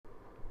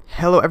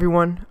Hello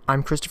everyone,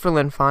 I'm Christopher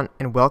Linfont,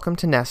 and welcome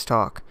to Nest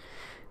Talk,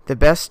 the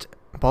best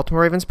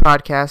Baltimore Ravens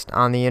podcast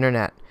on the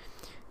internet.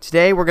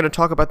 Today we're going to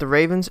talk about the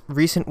Ravens'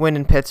 recent win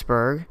in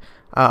Pittsburgh,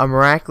 a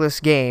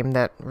miraculous game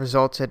that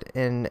resulted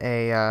in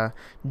a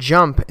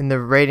jump in the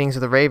ratings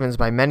of the Ravens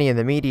by many in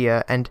the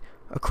media and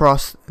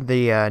across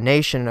the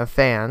nation of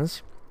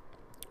fans.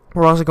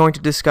 We're also going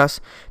to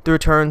discuss the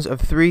returns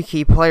of three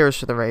key players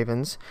for the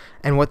Ravens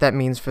and what that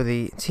means for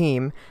the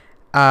team.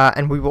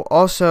 And we will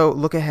also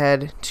look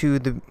ahead to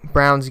the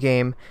Browns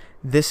game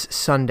this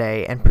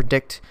Sunday and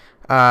predict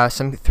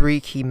some three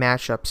key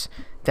matchups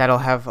that'll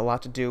have a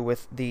lot to do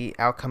with the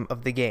outcome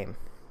of the game.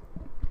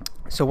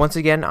 So once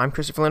again, I'm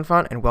Christopher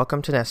Linfont, and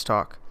welcome to Nest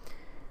Talk.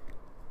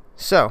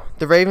 So,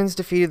 the Ravens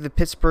defeated the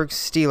Pittsburgh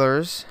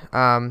Steelers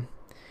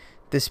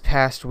this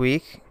past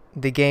week.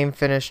 The game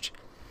finished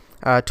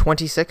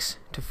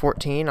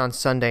 26-14 on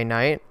Sunday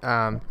night.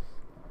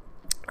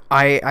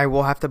 I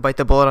will have to bite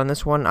the bullet on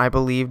this one. I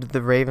believed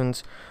the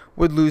Ravens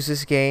would lose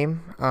this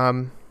game.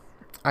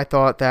 I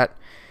thought that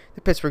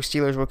the Pittsburgh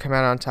Steelers would come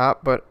out on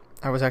top, but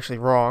I was actually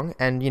wrong.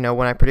 And,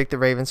 when I predict the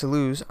Ravens to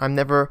lose, I'm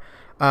never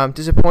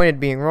disappointed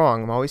being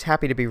wrong. I'm always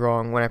happy to be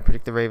wrong when I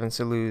predict the Ravens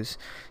to lose.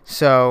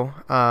 So,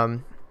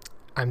 I'm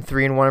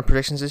 3-1 in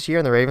predictions this year,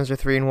 and the Ravens are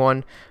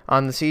 3-1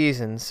 on the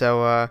season.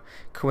 So,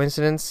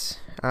 coincidence?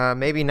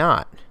 Maybe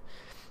not.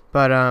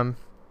 But,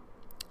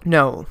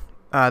 no.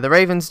 The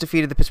Ravens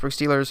defeated the Pittsburgh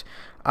Steelers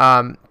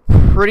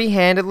pretty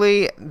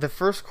handedly. The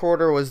first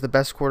quarter was the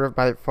best quarter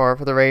by far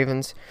for the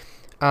Ravens.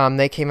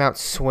 They came out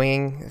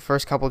swinging the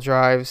first couple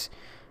drives.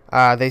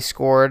 They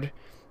scored.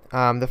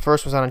 The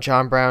first was on a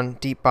John Brown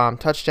deep bomb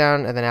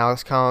touchdown, and then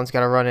Alex Collins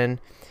got a run in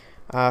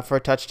for a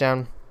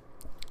touchdown.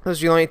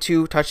 Those were the only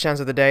two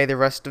touchdowns of the day. The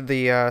rest of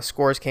the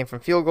scores came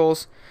from field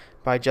goals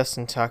by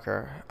Justin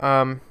Tucker.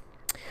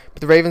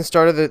 But the Ravens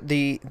started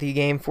the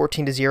game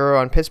 14-0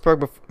 on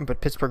Pittsburgh,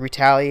 but Pittsburgh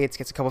retaliates,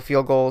 gets a couple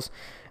field goals,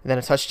 and then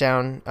a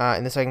touchdown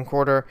in the second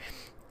quarter,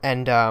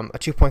 and a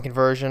 2-point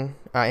conversion.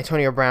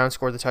 Antonio Brown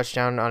scored the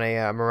touchdown on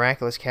a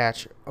miraculous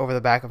catch over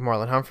the back of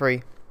Marlon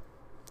Humphrey.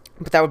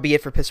 But that would be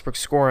it for Pittsburgh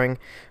scoring.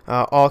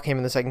 All came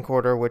in the second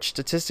quarter, which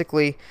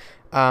statistically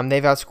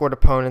they've outscored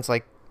opponents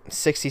like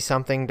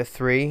 60-something to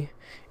 3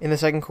 in the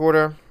second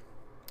quarter.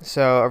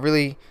 So a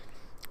really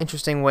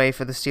interesting way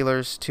for the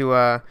Steelers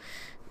to...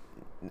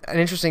 an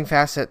interesting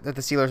facet that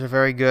the Steelers are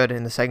very good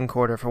in the second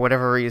quarter. For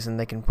whatever reason,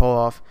 they can pull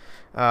off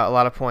a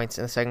lot of points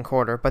in the second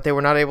quarter, but they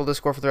were not able to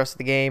score for the rest of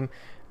the game.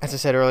 As I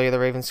said earlier, the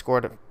Ravens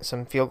scored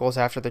some field goals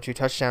after the two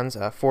touchdowns,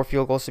 4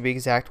 field goals to be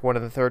exact, 1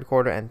 in the third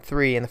quarter and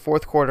 3 in the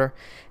fourth quarter.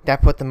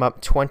 That put them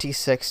up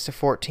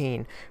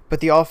 26-14.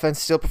 But the offense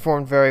still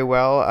performed very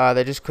well.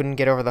 They just couldn't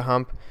get over the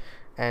hump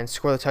and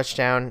score the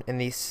touchdown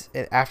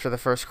after the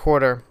first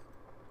quarter.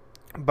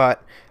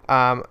 But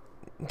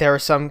there were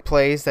some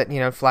plays that,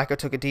 Flacco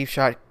took a deep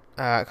shot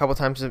a couple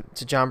times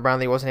to John Brown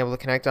that he wasn't able to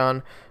connect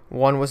on.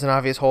 One was an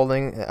obvious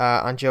holding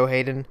on Joe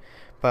Hayden,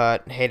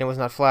 but Hayden was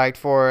not flagged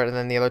for it. And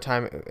then the other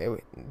time,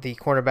 the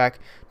cornerback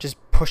just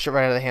pushed it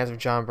right out of the hands of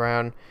John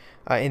Brown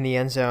in the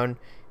end zone.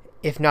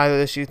 If neither of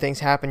those two things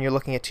happen, you're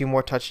looking at 2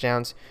 more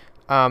touchdowns.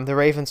 The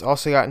Ravens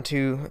also got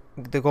into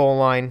the goal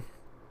line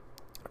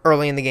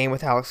early in the game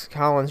with Alex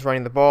Collins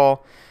running the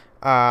ball.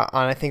 On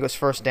I think it was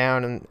first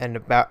down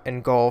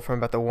and goal from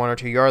about the 1 or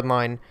 2 yard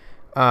line.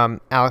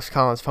 Alex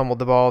Collins fumbled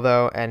the ball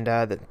though, and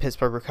the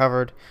Pittsburgh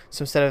recovered.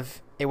 So instead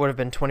of it would have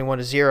been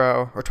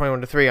 21-0 or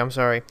 21-3, I'm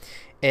sorry,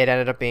 it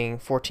ended up being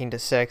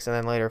 14-6, and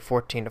then later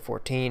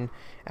 14-14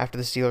 after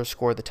the Steelers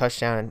scored the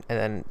touchdown and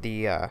then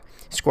the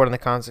scored on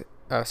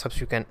the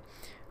subsequent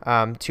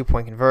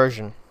 2-point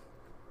conversion.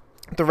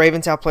 The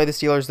Ravens outplayed the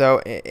Steelers though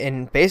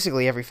in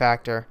basically every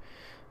factor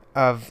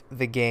of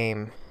the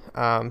game.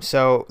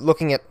 So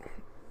looking at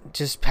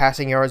just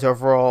passing yards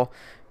overall,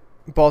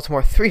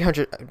 Baltimore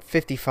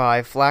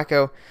 355.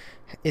 Flacco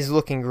is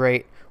looking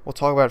great. We'll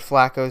talk about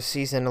Flacco's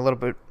season a little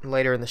bit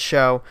later in the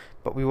show,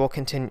 but we will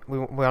continue. We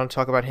want to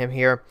talk about him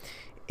here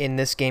in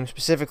this game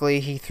specifically.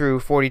 He threw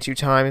 42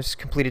 times,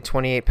 completed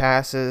 28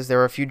 passes. There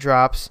were a few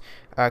drops.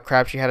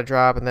 Crabtree had a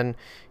drop, and then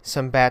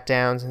some bat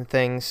downs and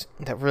things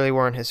that really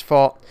weren't his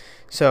fault.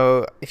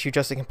 So if you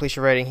adjust the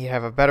completion rating, he'd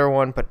have a better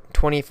one, but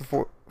 20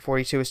 for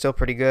 42 is still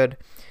pretty good.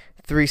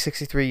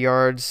 363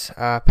 yards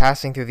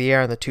passing through the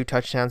air and the 2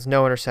 touchdowns,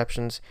 no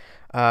interceptions.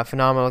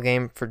 Phenomenal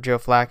game for Joe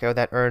Flacco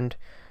that earned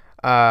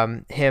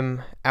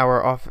him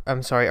our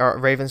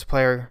Ravens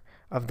Player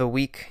of the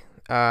Week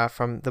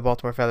from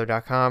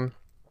thebaltimorefeather.com.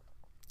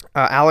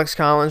 Alex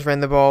Collins ran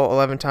the ball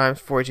 11 times,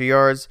 42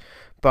 yards.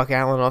 Buck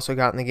Allen also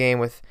got in the game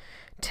with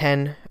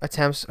 10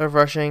 attempts of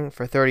rushing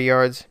for 30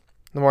 yards.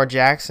 Lamar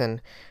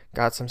Jackson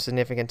got some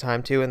significant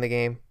time too in the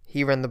game.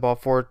 He ran the ball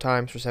 4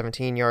 times for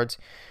 17 yards.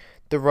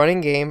 The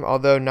running game,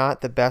 although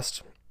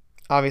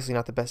obviously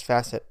not the best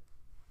facet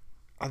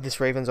of this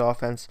Ravens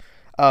offense,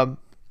 the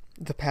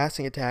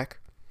passing attack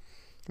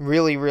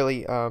really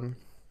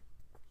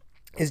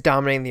is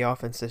dominating the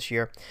offense this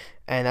year,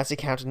 and that's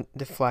accounting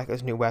to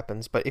Flacco's new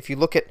weapons. But if you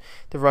look at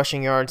the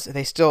rushing yards,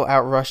 they still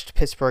outrushed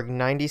Pittsburgh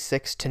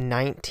 96 to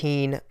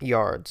 19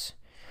 yards.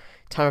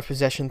 Time of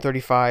possession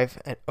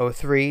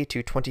 35-03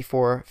 to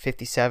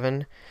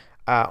 24-57.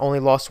 Only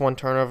lost one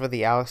turnover,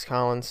 the Alex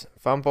Collins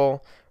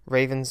fumble.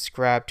 Ravens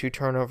grabbed 2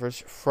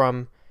 turnovers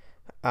from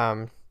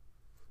the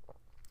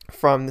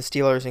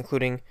Steelers,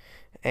 including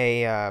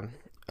a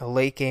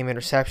late game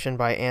interception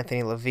by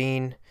Anthony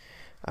Levine.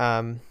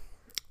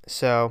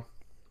 So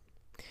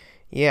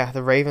yeah,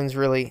 the Ravens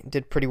really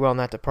did pretty well in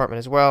that department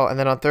as well. And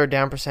then on third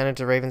down percentage,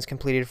 the Ravens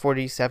completed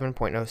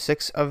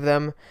 47.06 of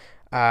them.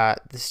 The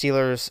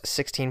Steelers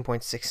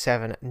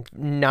 16.67,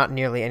 not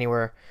nearly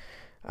anywhere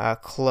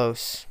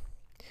close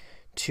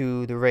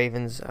to the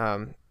Ravens'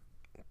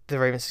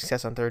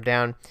 success on third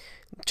down.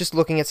 Just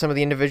looking at some of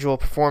the individual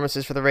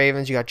performances for the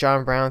Ravens, you got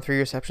John Brown, 3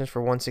 receptions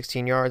for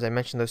 116 yards. I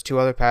mentioned those 2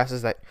 other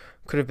passes that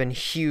could have been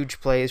huge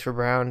plays for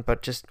Brown,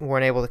 but just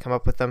weren't able to come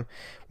up with them.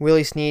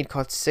 Willie Snead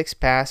caught 6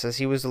 passes.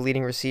 He was the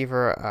leading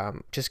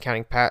receiver, just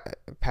counting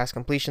pass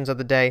completions of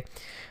the day,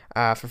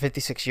 for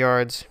 56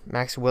 yards.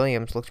 Max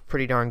Williams looked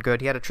pretty darn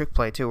good. He had a trick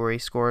play too, where he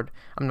scored.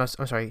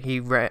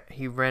 He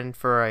ran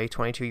for a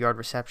 22-yard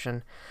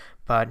reception,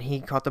 but he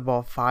caught the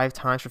ball 5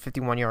 times for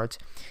 51 yards.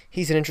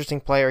 He's an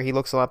interesting player. He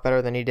looks a lot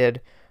better than he did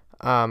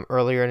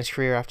earlier in his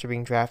career after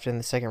being drafted in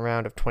the second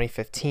round of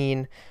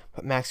 2015.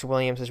 But Max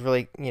Williams has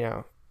really,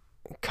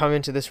 come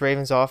into this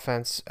Ravens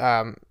offense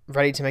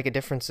ready to make a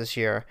difference this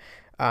year.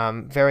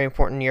 Very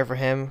important year for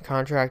him,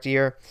 contract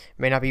year.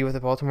 May not be with the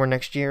Baltimore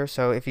next year,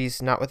 so if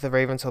he's not with the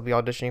Ravens, he'll be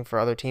auditioning for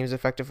other teams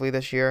effectively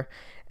this year.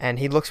 And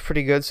he looks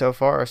pretty good so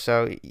far,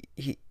 so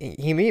he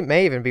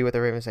may even be with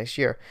the Ravens next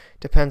year.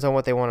 Depends on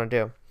what they want to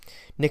do.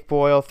 Nick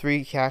Boyle,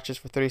 3 catches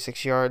for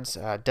 36 yards.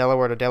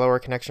 Delaware to Delaware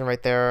connection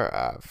right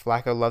there.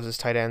 Flacco loves his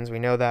tight ends. We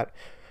know that.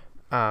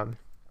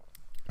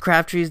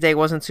 Crabtree's day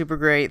wasn't super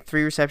great.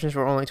 3 receptions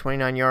for only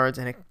 29 yards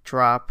and a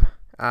drop.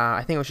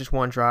 I think it was just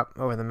 1 drop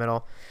over the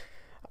middle.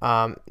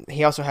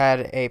 He also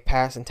had a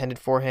pass intended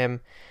for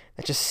him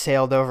that just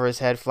sailed over his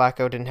head.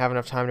 Flacco didn't have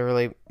enough time to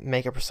really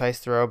make a precise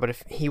throw, but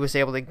if he was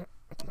able to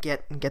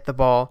get the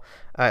ball,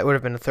 it would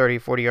have been a 30,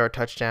 40-yard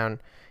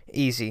touchdown.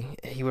 Easy.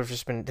 He would have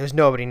just been, there's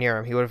nobody near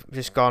him. He would have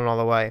just gone all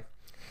the way.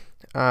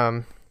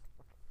 So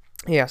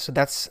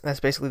that's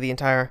basically the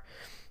entire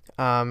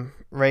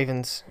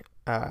Ravens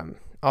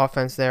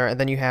offense there. And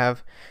then you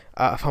have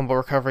a fumble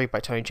recovery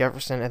by Tony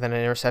Jefferson, and then an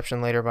interception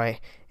later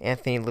by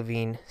Anthony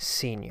Levine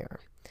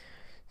Sr.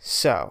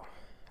 So,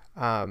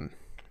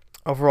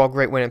 overall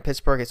great win in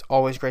Pittsburgh. It's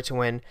always great to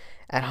win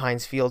at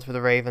Heinz Field for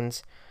the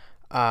Ravens.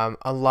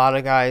 A lot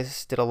of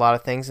guys did a lot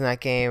of things in that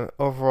game.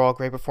 Overall,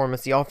 great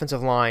performance. The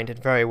offensive line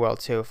did very well,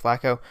 too.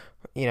 Flacco,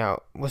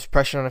 was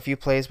pressured on a few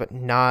plays, but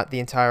not the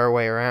entire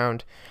way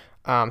around.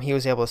 He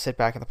was able to sit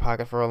back in the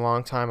pocket for a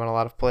long time on a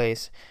lot of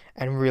plays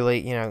and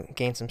really,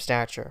 gain some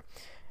stature.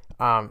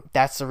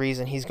 That's the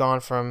reason he's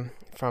gone from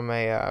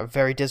a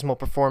very dismal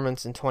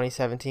performance in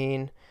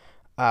 2017,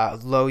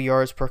 low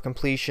yards per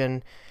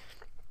completion,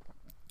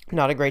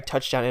 not a great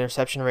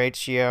touchdown-interception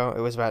ratio.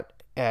 It was about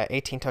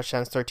 18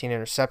 touchdowns, 13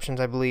 interceptions,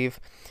 I believe.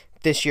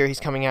 This year he's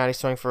coming out, he's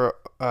throwing for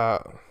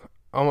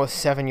almost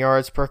 7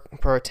 yards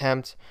per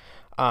attempt.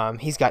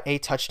 He's got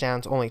 8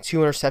 touchdowns, only 2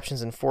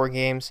 interceptions in 4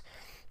 games,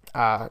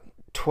 over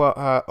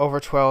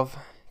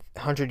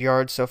 1,200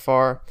 yards so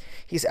far.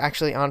 He's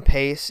actually on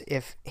pace,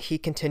 if he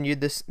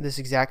continued this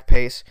exact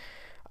pace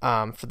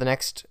for the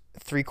next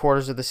 3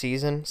 quarters of the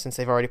season, since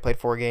they've already played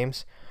 4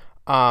 games,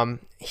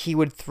 he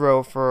would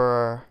throw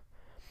for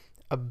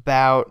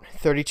about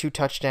 32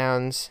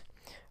 touchdowns,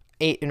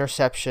 8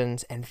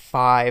 interceptions, and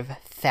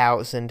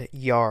 5,000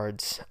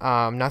 yards.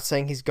 Not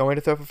saying he's going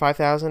to throw for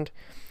 5,000,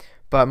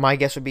 but my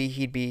guess would be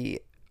he'd be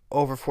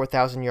over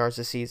 4,000 yards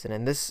this season,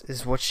 and this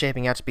is what's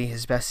shaping out to be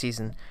his best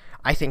season,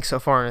 I think, so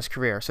far in his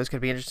career. So it's going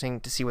to be interesting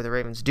to see what the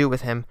Ravens do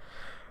with him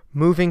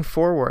moving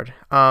forward,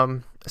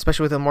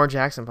 especially with Lamar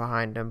Jackson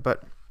behind him.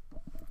 But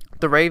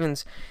the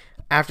Ravens,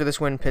 after this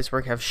win in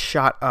Pittsburgh, have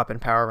shot up in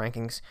power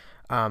rankings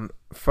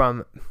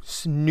from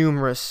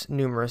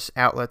numerous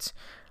outlets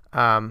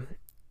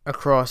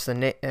across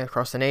the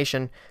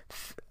nation.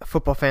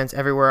 Football fans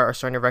everywhere are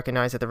starting to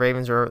recognize that the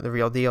Ravens are the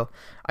real deal.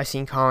 I've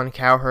seen Colin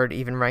Cowherd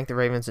even rank the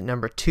Ravens at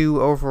number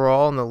 2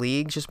 overall in the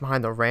league, just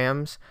behind the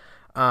Rams.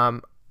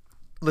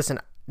 Listen,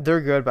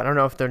 they're good, but I don't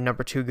know if they're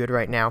number 2 good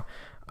right now.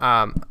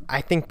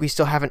 I think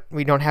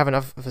we don't have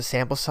enough of a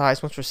sample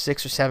size. Once we're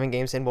 6 or 7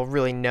 games in, we'll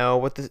really know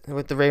what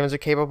the Ravens are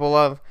capable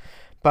of.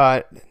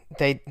 But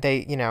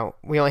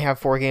we only have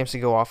 4 games to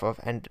go off of,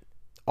 and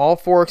all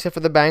 4 except for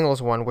the Bengals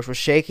one, which was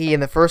shaky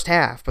in the first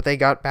half, but they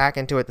got back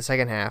into it the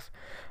second half.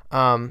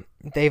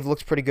 They've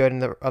looked pretty good in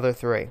the other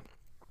 3.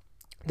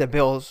 The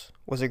Bills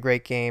was a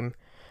great game.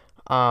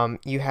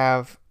 You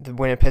have the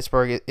win in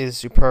Pittsburgh is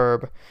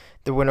superb.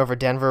 The win over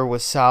Denver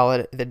was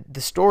solid.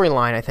 The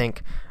storyline, I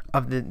think,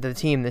 of the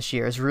team this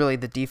year is really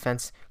the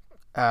defense,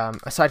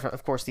 aside from,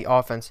 of course, the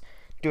offense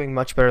doing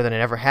much better than it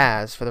ever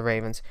has for the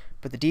Ravens,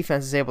 but the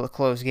defense is able to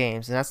close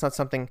games, and that's not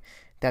something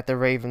that the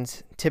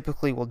Ravens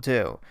typically will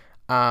do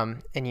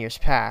in years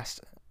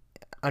past.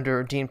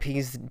 Under Dean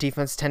Pease, the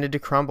defense tended to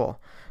crumble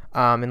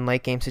in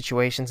late game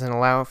situations and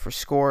allow for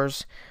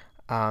scores.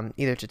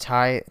 either to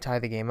tie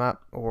the game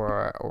up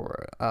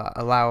or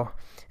allow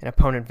an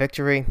opponent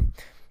victory.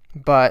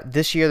 But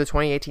this year, the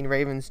 2018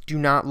 Ravens do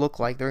not look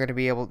like they're going to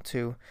be able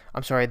to.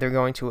 I'm sorry, they're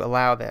going to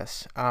allow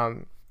this.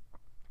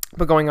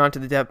 But going on to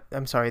the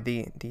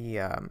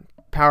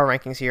power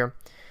rankings here.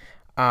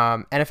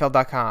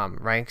 NFL.com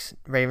ranks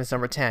Ravens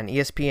number 10,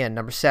 ESPN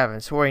number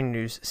 7, Sporting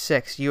News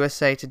 6,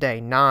 USA Today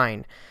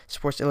 9,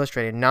 Sports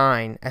Illustrated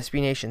 9,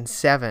 SB Nation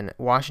 7,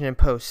 Washington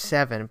Post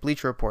 7,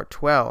 Bleacher Report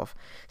 12,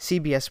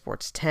 CBS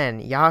Sports 10,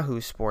 Yahoo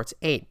Sports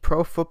 8,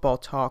 Pro Football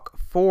Talk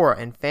 4,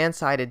 and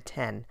Fansided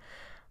 10.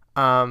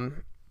 The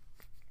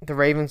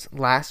Ravens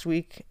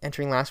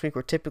entering last week,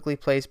 were typically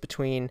placed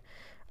between,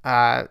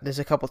 there's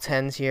a couple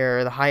 10s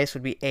here, the highest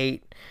would be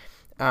 8,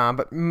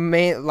 but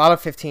a lot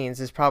of 15s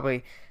is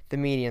probably the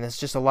median. There's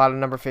just a lot of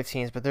number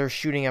 15s, but they're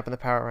shooting up in the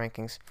power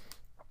rankings.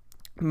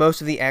 Most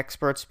of the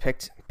experts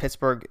picked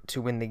Pittsburgh to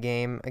win the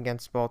game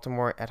against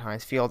Baltimore at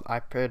Heinz Field.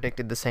 I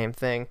predicted the same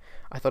thing.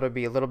 I thought it would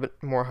be a little bit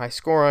more high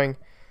scoring.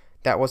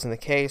 That wasn't the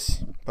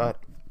case, but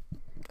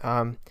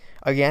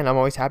again, I'm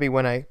always happy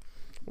when I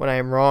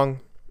am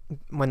wrong.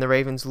 When the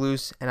Ravens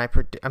lose when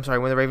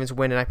the Ravens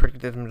win and I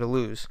predicted them to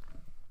lose.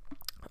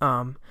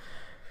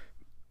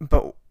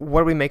 But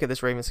what do we make of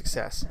this Ravens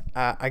success?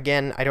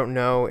 Again, I don't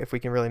know if we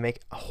can really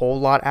make a whole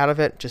lot out of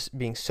it, just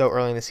being so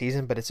early in the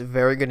season, but it's a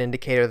very good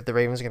indicator that the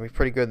Ravens are going to be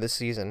pretty good this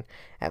season,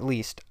 at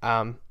least.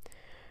 I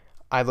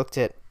looked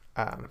at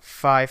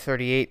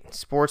 538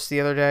 Sports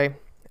the other day.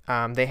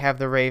 They have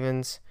the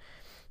Ravens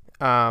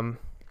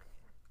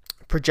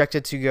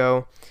projected to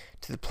go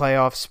to the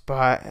playoffs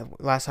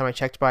last time I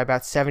checked, by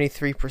about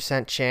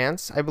 73%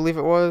 chance, I believe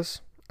it was.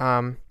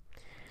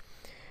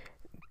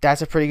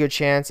 That's a pretty good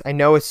chance. I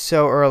know it's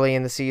so early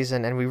in the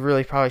season, and we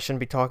really probably shouldn't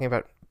be talking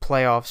about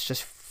playoffs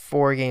just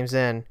 4 games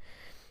in.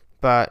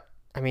 But,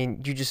 I mean,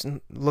 you just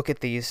look at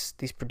these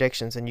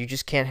predictions, and you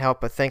just can't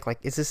help but think, like,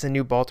 is this a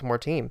new Baltimore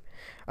team?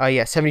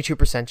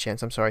 72%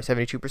 chance.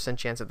 72%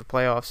 chance at the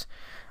playoffs.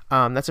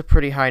 That's a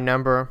pretty high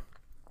number.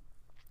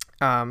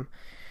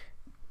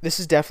 This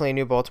is definitely a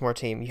new Baltimore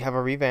team. You have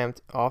a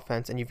revamped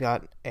offense, and you've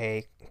got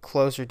a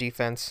closer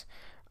defense.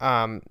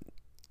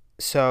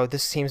 So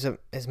this team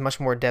is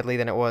much more deadly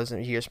than it was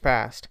in years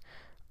past.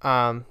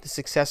 The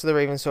success of the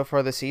Ravens so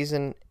far this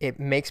season, it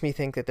makes me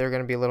think that they're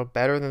going to be a little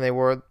better than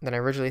I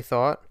originally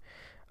thought.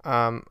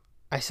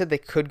 I said they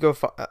could go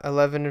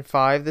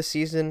 11-5 this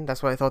season.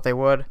 That's what I thought they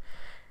would.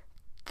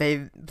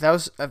 That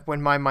was,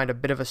 in my mind, a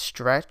bit of a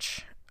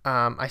stretch.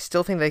 I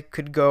still think they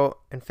could go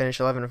and finish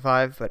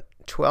 11-5, but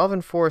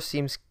 12-4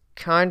 seems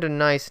kind of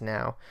nice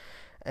now.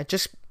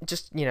 Just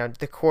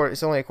the quarter.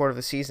 It's only a quarter of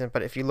the season,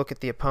 but if you look at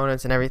the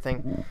opponents and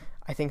everything,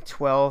 I think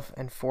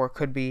 12-4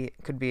 could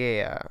be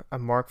a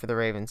mark for the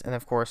Ravens. And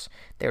of course,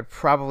 they would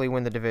probably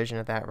win the division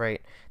at that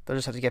rate. They'll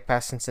just have to get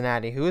past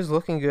Cincinnati, who is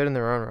looking good in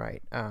their own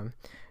right.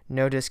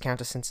 No discount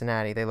to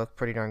Cincinnati; they look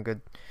pretty darn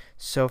good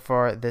so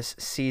far this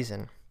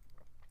season.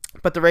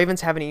 But the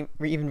Ravens haven't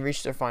even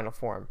reached their final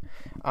form,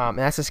 and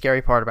that's the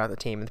scary part about the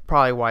team. It's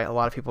probably why a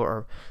lot of people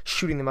are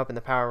shooting them up in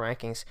the power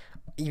rankings.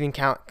 Even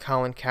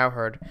Colin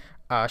Cowherd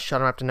shot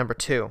them up to number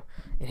 2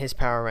 in his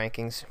power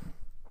rankings.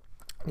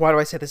 Why do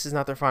I say this is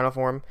not their final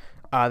form?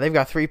 They've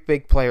got 3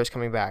 big players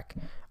coming back.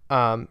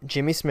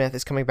 Jimmy Smith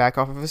is coming back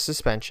off of a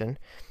suspension.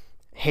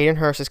 Hayden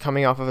Hurst is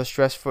coming off of a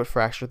stress foot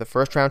fracture, the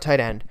first-round tight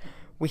end.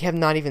 We have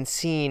not even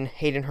seen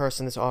Hayden Hurst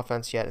in this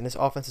offense yet, and this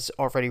offense is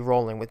already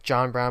rolling with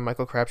John Brown,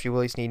 Michael Crabtree,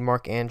 Willie Snead,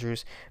 Mark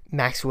Andrews,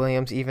 Max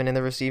Williams, even in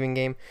the receiving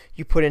game.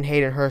 You put in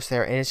Hayden Hurst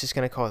there, and it's just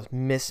going to cause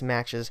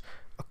mismatches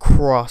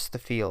across the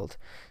field.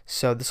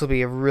 So this will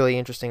be a really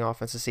interesting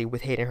offense to see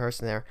with Hayden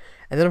Hurst in there.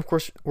 And then, of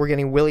course, we're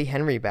getting Willie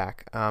Henry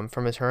back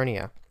from his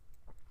hernia.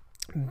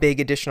 Big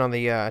addition on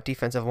the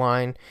defensive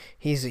line.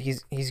 He's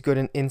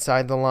good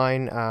inside the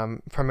line,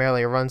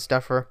 primarily a run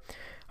stuffer,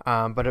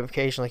 but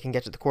occasionally can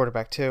get to the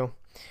quarterback too.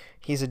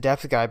 He's a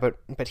depth guy,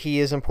 but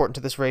he is important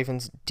to this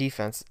Ravens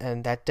defense,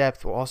 and that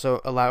depth will also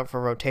allow for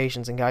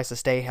rotations and guys to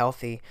stay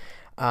healthy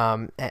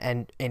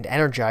and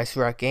energized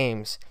throughout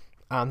games.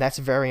 That's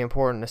very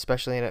important,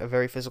 especially in a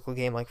very physical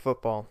game like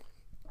football.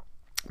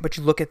 But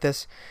you look at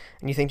this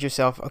and you think to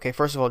yourself, okay,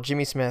 first of all,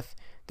 Jimmy Smith,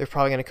 they're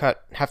probably going to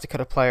have to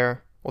cut a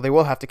player. Well, they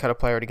will have to cut a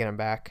player to get him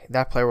back.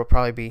 That player will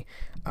probably be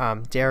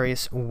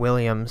Darius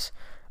Williams.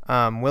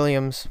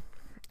 Williams,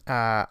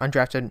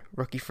 undrafted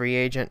rookie free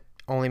agent,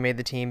 only made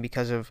the team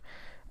because of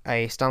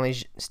a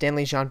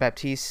Stanley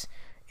Jean-Baptiste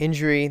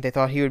injury. They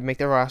thought he would make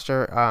their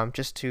roster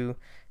just to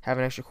have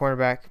an extra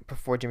cornerback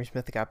before Jimmy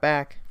Smith got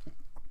back.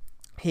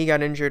 He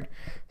got injured,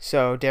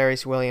 so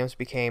Darius Williams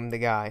became the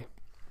guy.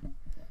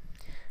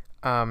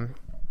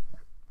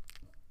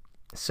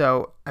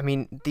 So, I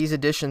mean, these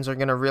additions are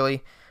going to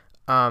really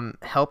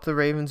help the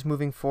Ravens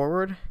moving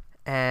forward,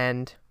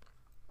 and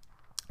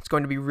it's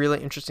going to be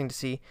really interesting to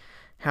see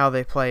how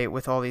they play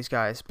with all these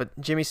guys. But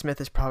Jimmy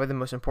Smith is probably the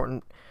most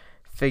important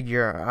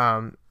figure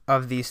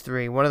of these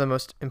 3. One of the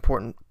most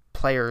important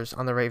players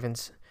on the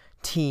Ravens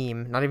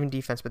team, not even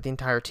defense, but the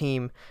entire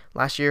team.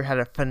 Last year had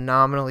a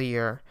phenomenal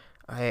year,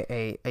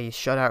 a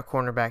shutout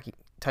cornerback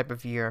type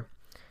of year.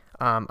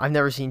 I've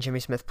never seen Jimmy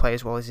Smith play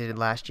as well as he did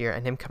last year,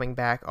 and him coming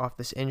back off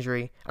this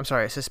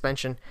a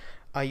suspension,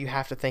 you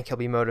have to think he'll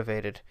be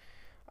motivated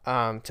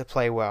to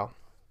play well.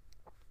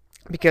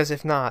 Because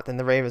if not, then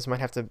the Ravens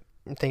might have to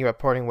think about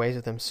parting ways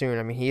with him soon.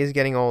 I mean, he is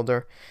getting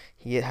older.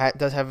 He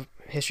does have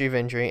a history of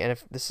injury, and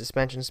if the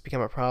suspensions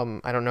become a problem,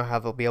 I don't know how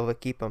they'll be able to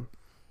keep him.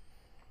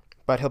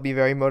 But he'll be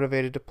very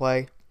motivated to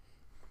play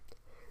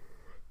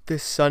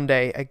this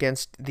Sunday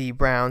against the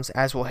Browns,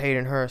 as will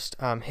Hayden Hurst.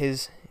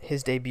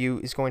 His debut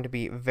is going to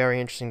be very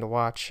interesting to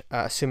watch,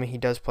 assuming he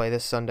does play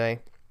this Sunday.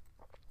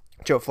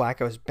 Joe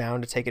Flacco is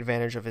bound to take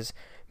advantage of his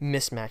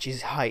mismatch.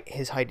 His height,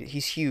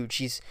 he's huge.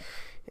 He's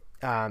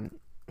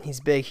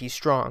big. He's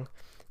strong.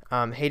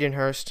 Hayden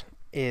Hurst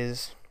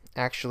is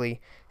actually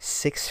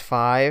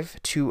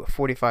 6'5" to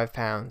 45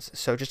 pounds.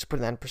 So just to put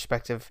that in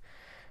perspective,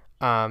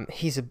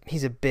 he's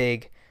a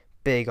big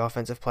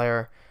offensive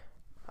player.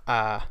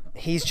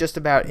 He's just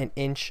about an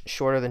inch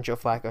shorter than Joe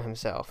Flacco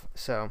himself.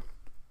 So,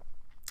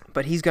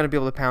 but he's going to be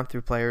able to pound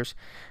through players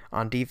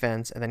on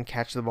defense and then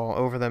catch the ball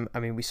over them. I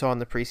mean, we saw in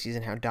the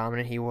preseason how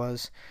dominant he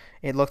was.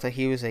 It looked like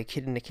he was a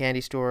kid in a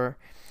candy store,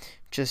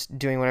 just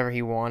doing whatever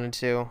he wanted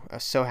to.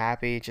 So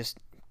happy, just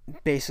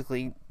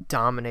basically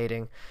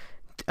dominating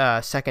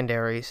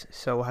secondaries.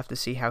 So we'll have to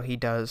see how he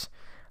does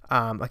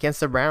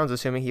against the Browns,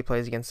 assuming he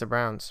plays against the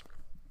Browns.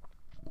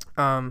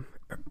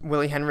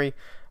 Willie Henry,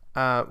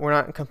 we're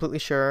not completely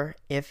sure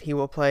if he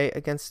will play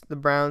against the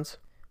Browns,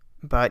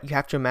 but you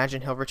have to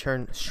imagine he'll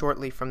return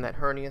shortly from that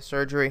hernia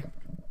surgery.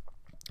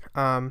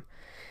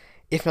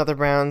 If not the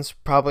Browns,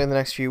 probably in the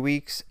next few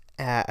weeks.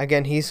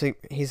 Again, he's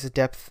a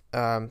depth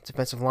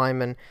defensive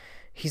lineman.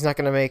 He's not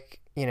going to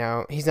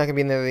he's not going to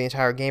be in there the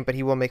entire game, but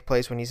he will make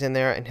plays when he's in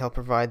there, and he'll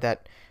provide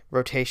that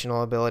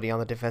rotational ability on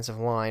the defensive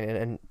line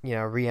and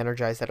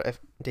re-energize that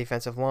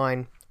defensive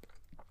line.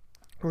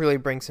 Really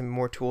bring some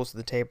more tools to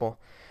the table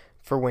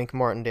for Wink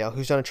Martindale,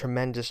 who's done a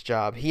tremendous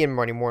job. He and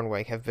Marty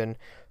Mornhinweg have been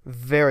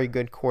very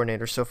good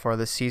coordinators so far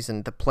this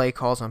season. The play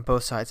calls on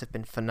both sides have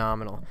been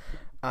phenomenal.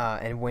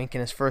 And Wink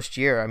in his first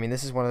year, I mean,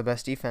 this is one of the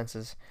best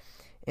defenses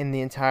in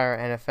the entire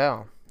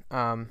NFL.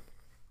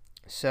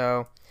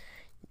 So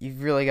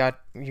you've really got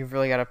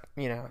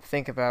to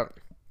think about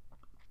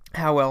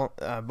how well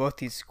both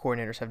these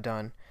coordinators have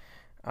done.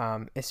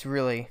 It's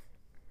really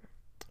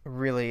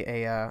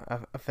a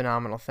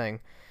phenomenal thing.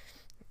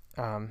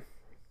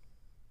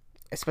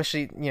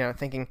 Especially,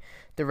 thinking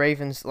the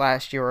Ravens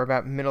last year were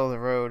about middle of the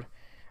road.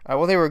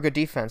 Well, they were a good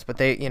defense, but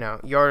they,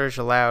 yardage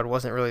allowed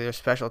wasn't really their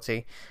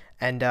specialty.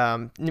 And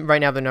right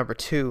now they're number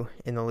 2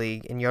 in the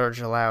league in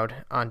yardage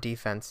allowed on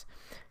defense.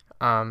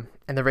 And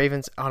the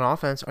Ravens on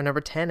offense are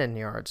number 10 in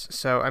yards.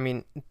 So, I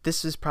mean,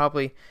 this is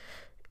probably,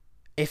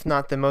 if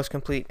not the most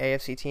complete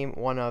AFC team,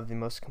 one of the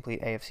most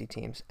complete AFC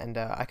teams. And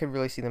I could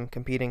really see them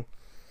competing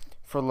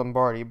for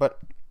Lombardi. But,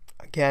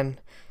 again,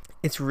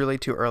 it's really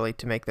too early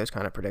to make those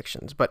kind of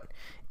predictions, but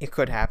it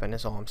could happen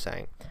is all I'm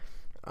saying.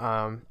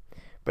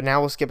 But now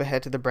we'll skip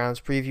ahead to the Browns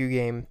preview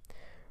game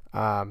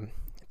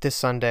this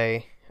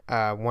Sunday,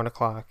 1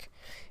 o'clock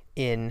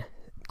in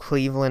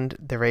Cleveland.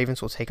 The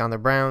Ravens will take on the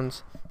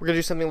Browns. We're going to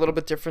do something a little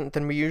bit different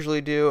than we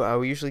usually do.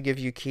 We usually give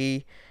you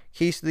keys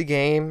to the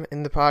game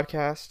in the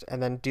podcast,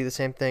 and then do the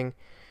same thing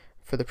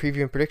for the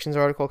preview and predictions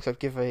article, except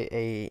give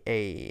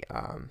a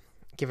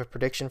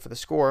prediction for the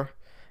score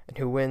and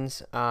who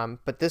wins.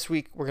 But this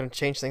week we're going to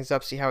change things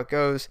up, see how it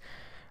goes.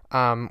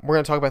 We're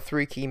going to talk about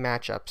 3 key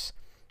matchups.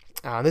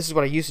 This is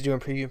what I used to do in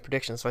preview and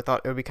predictions, so I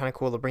thought it would be kind of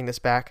cool to bring this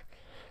back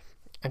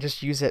and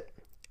just use it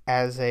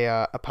as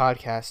a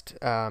podcast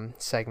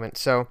segment.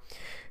 So,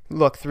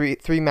 look, three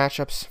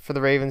matchups for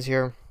the Ravens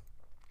here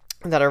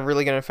that are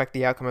really going to affect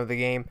the outcome of the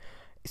game.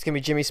 It's going to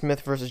be Jimmy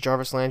Smith versus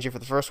Jarvis Landry for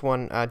the first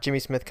one. Jimmy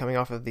Smith coming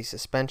off of the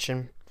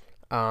suspension.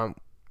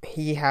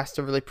 He has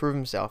to really prove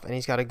himself, and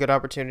he's got a good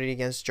opportunity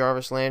against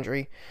Jarvis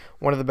Landry,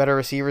 one of the better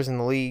receivers in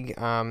the league.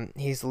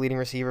 He's the leading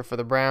receiver for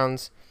the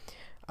Browns,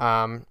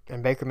 and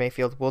Baker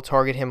Mayfield will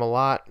target him a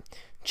lot.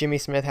 Jimmy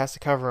Smith has to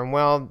cover him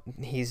well.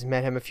 He's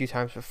met him a few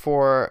times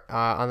before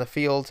on the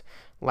field.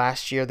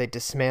 Last year, they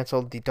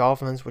dismantled the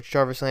Dolphins, which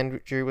Jarvis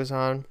Landry was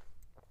on.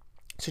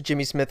 So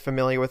Jimmy Smith,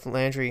 familiar with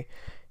Landry,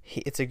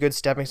 it's a good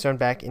stepping stone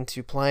back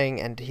into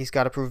playing, and he's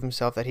got to prove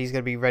himself that he's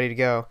going to be ready to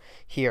go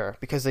here,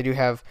 because they do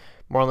have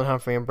Marlon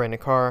Humphrey and Brandon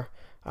Carr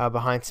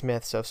behind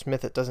Smith. So if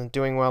Smith isn't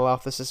doing well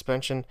off the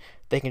suspension,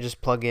 they can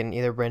just plug in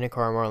either Brandon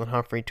Carr or Marlon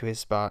Humphrey to his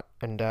spot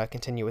and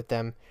continue with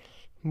them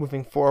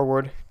moving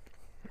forward.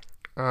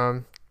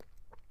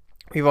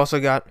 We've also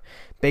got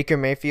Baker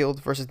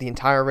Mayfield versus the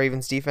entire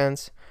Ravens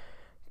defense.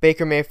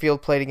 Baker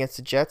Mayfield played against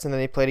the Jets, and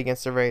then he played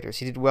against the Raiders.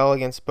 He did well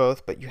against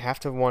both, but you have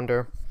to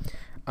wonder,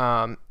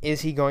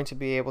 is he going to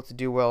be able to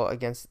do well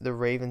against the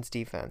Ravens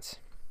defense?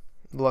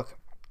 Look,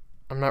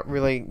 I'm not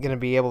really going to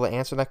be able to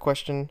answer that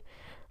question.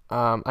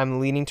 I'm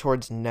leaning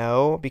towards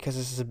no, because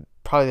this is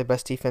probably the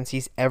best defense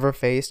he's ever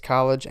faced,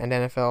 college and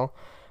NFL.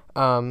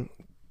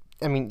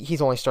 I mean,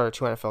 he's only started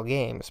 2 NFL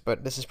games,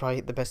 but this is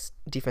probably the best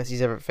defense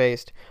he's ever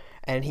faced,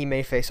 and he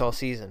may face all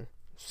season.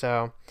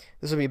 So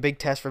this will be a big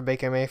test for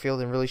Baker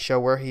Mayfield and really show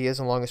where he is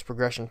along his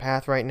progression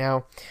path right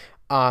now.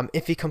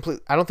 If he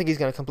I don't think he's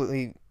going to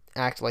completely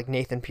act like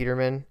Nathan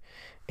Peterman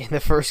in the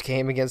first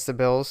game against the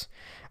Bills.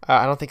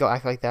 I don't think he'll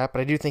act like that,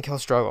 but I do think he'll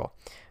struggle.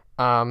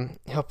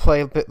 He'll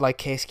play a bit like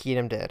Case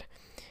Keenum did.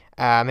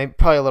 Maybe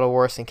probably a little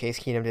worse than Case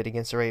Keenum did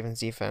against the Ravens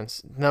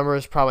defense.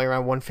 Numbers probably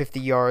around 150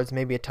 yards,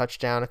 maybe a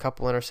touchdown, a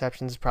couple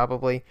interceptions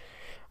probably.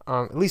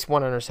 At least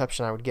one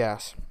interception, I would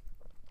guess.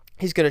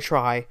 He's going to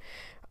try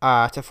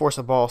to force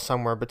a ball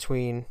somewhere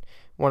between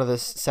one of the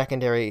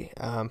secondary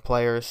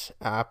players,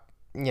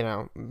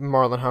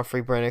 Marlon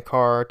Humphrey, Brandon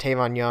Carr,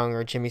 Tavon Young,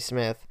 or Jimmy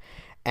Smith,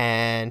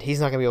 and he's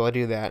not going to be able to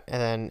do that,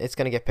 and then it's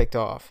going to get picked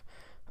off.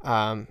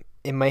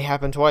 It may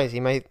happen twice. He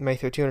may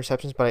throw 2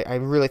 interceptions, but I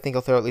really think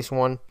he'll throw at least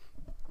one.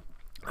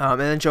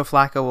 And then Joe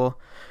Flacco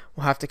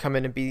will have to come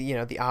in and be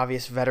the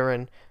obvious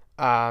veteran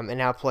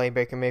and outplay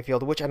Baker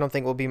Mayfield, which I don't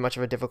think will be much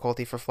of a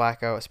difficulty for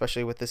Flacco,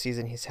 especially with the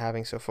season he's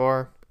having so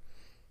far.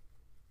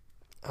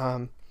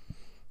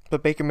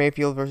 But Baker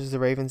Mayfield versus the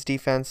Ravens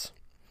defense.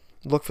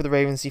 Look for the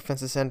Ravens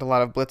defense to send a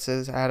lot of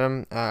blitzes at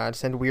him, to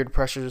send weird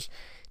pressures,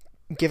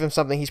 give him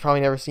something he's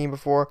probably never seen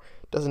before,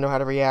 doesn't know how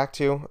to react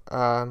to,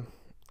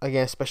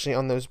 again, especially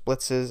on those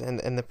blitzes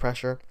and the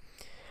pressure.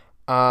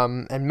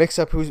 And mix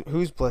up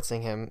who's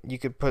blitzing him. You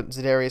could put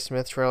Zadarius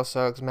Smith, Terrell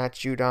Suggs, Matt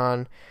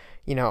Judon,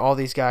 all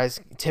these guys,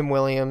 Tim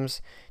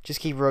Williams, just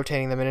keep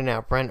rotating them in and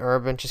out. Brent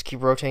Urban, just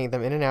keep rotating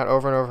them in and out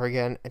over and over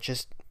again, and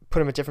just put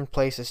them at different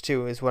places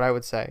too, is what I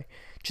would say.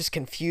 Just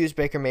confuse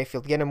Baker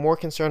Mayfield, get him more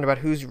concerned about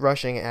who's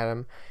rushing at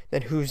him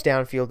than who's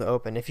downfield to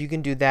open. If you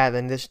can do that,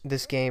 then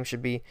this game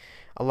should be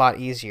a lot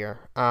easier.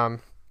 I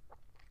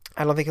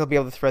don't think he'll be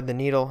able to thread the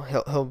needle.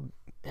 He'll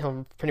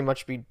pretty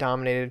much be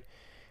dominated.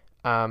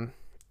 Well,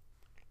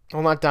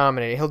 not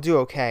dominated. He'll do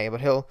okay,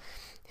 but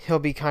he'll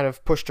be kind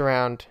of pushed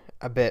around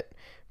a bit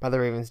by the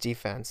Ravens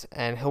defense,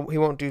 and he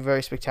won't do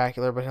very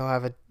spectacular, but he'll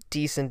have a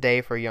decent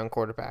day for a young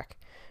quarterback.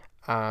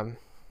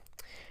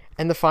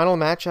 And the final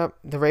matchup,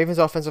 the Ravens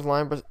offensive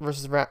line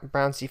versus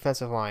Browns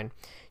defensive line.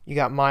 You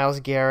got Myles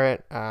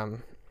Garrett,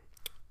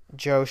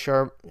 Joe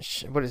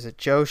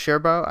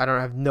Sherbo?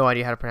 I have no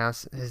idea how to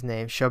pronounce his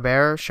name.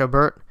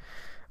 Schobert.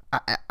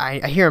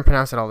 I hear him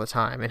pronounce it all the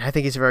time, and I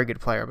think he's a very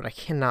good player, but I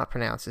cannot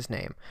pronounce his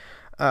name.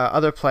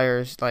 Other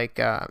players like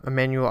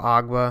Emmanuel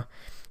Ogbah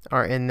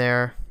are in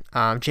there.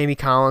 Jamie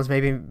Collins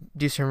maybe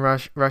do some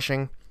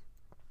rushing.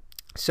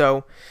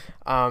 So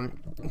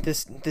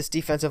this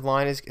defensive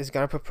line is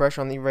going to put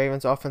pressure on the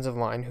Ravens offensive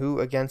line, who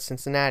against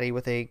Cincinnati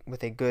with a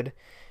good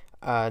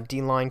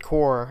D-line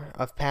core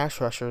of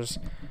pass rushers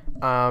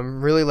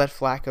really let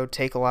Flacco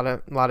take a lot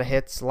of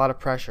hits, a lot of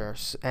pressure,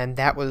 and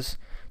that was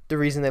the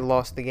reason they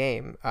lost the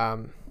game.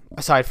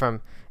 Aside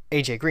from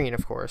AJ Green,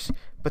 of course,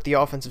 but the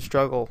offensive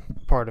struggle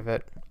part of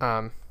it,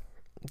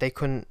 they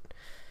couldn't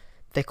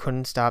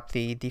stop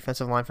the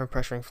defensive line from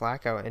pressuring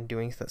Flacco and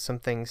doing some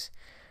things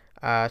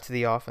to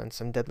the offense,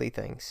 some deadly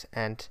things,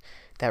 and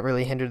that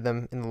really hindered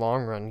them in the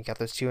long run. You got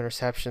those 2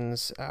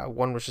 interceptions.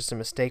 One was just a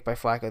mistake by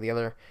Flacco. The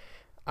other,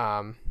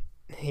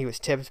 he was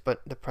tipped,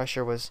 but the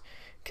pressure was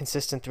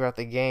consistent throughout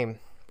the game.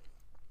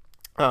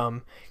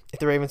 If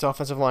the Ravens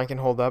offensive line can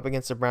hold up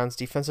against the Browns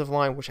defensive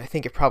line, which I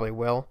think it probably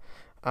will,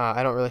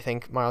 I don't really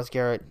think Myles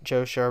Garrett,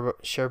 Joe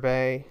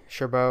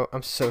Sherbo,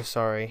 I'm so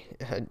sorry,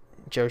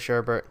 Joe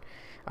Sherbert,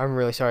 I'm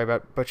really sorry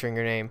about butchering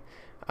your name.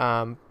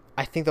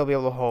 I think they'll be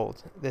able to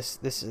hold this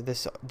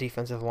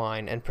defensive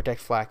line and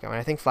protect Flacco, and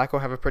I think Flacco will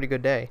have a pretty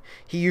good day.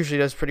 He usually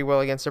does pretty well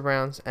against the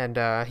Browns,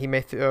 and he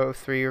may throw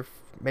 3 or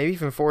maybe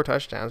even 4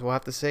 touchdowns. We'll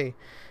have to see,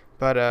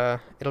 but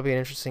it'll be an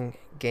interesting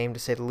game to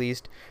say the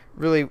least.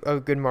 Really a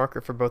good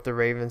marker for both the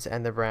Ravens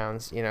and the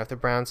Browns. If the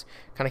Browns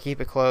kind of keep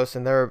it close,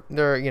 and they're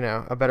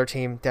a better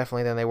team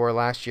definitely than they were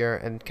last year,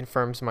 and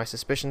confirms my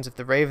suspicions. If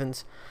the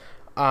Ravens,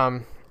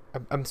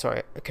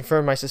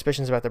 confirm my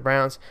suspicions about the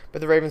Browns,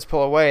 but the Ravens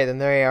pull away, then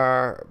they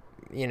are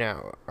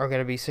going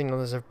to be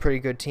signaled as a pretty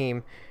good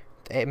team,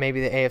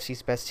 maybe the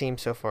AFC's best team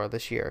so far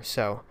this year.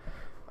 So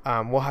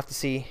we'll have to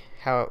see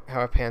how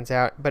it pans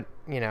out. But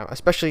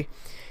especially,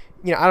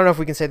 I don't know if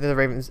we can say that the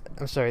Ravens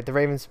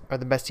are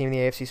the best team in the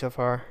AFC so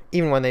far,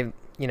 even when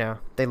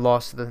they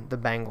lost to the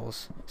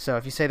Bengals. So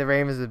if you say the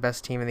Ravens are the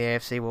best team in the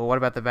AFC, well, what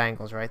about the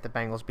Bengals, right? The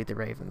Bengals beat the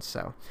Ravens,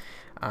 so.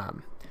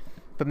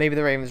 But maybe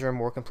the Ravens are a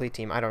more complete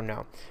team. I don't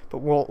know. But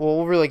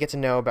we'll really get to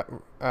know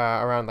about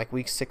around like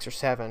week 6 or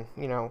 7,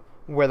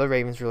 where the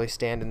Ravens really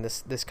stand in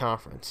this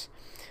conference.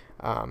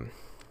 So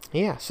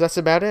that's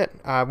about it.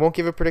 I won't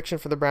give a prediction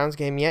for the Browns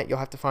game yet. You'll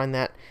have to find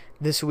that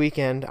this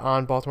weekend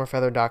on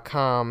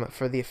BaltimoreFeather.com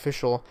for the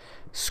official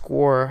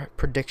score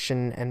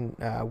prediction and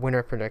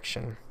winner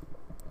prediction.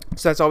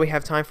 So that's all we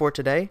have time for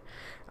today.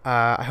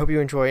 I hope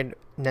you enjoyed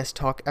Nest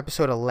Talk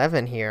episode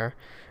 11 here.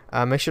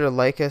 Make sure to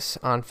like us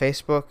on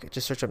Facebook.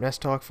 Just search up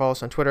Nest Talk. Follow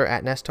us on Twitter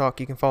at Nest Talk.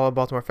 You can follow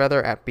Baltimore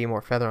Feather at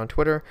BeMoreFeather on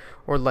Twitter,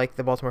 or like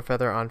the Baltimore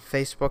Feather on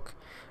Facebook.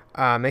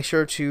 Make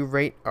sure to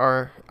rate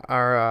our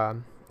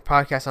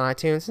podcast on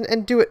iTunes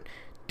and do it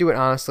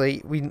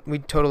honestly. We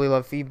totally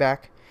love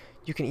feedback.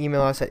 You can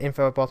email us at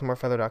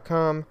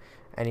info@baltimorefeather.com.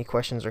 any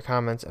questions or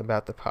comments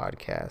about the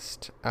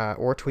podcast,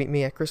 or tweet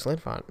me at Chris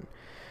Linfont.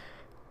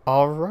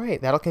 All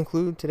right, that'll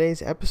conclude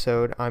today's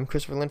episode. I'm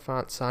Christopher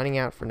Linfont signing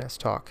out for Nest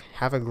Talk.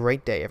 Have a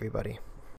great day, everybody.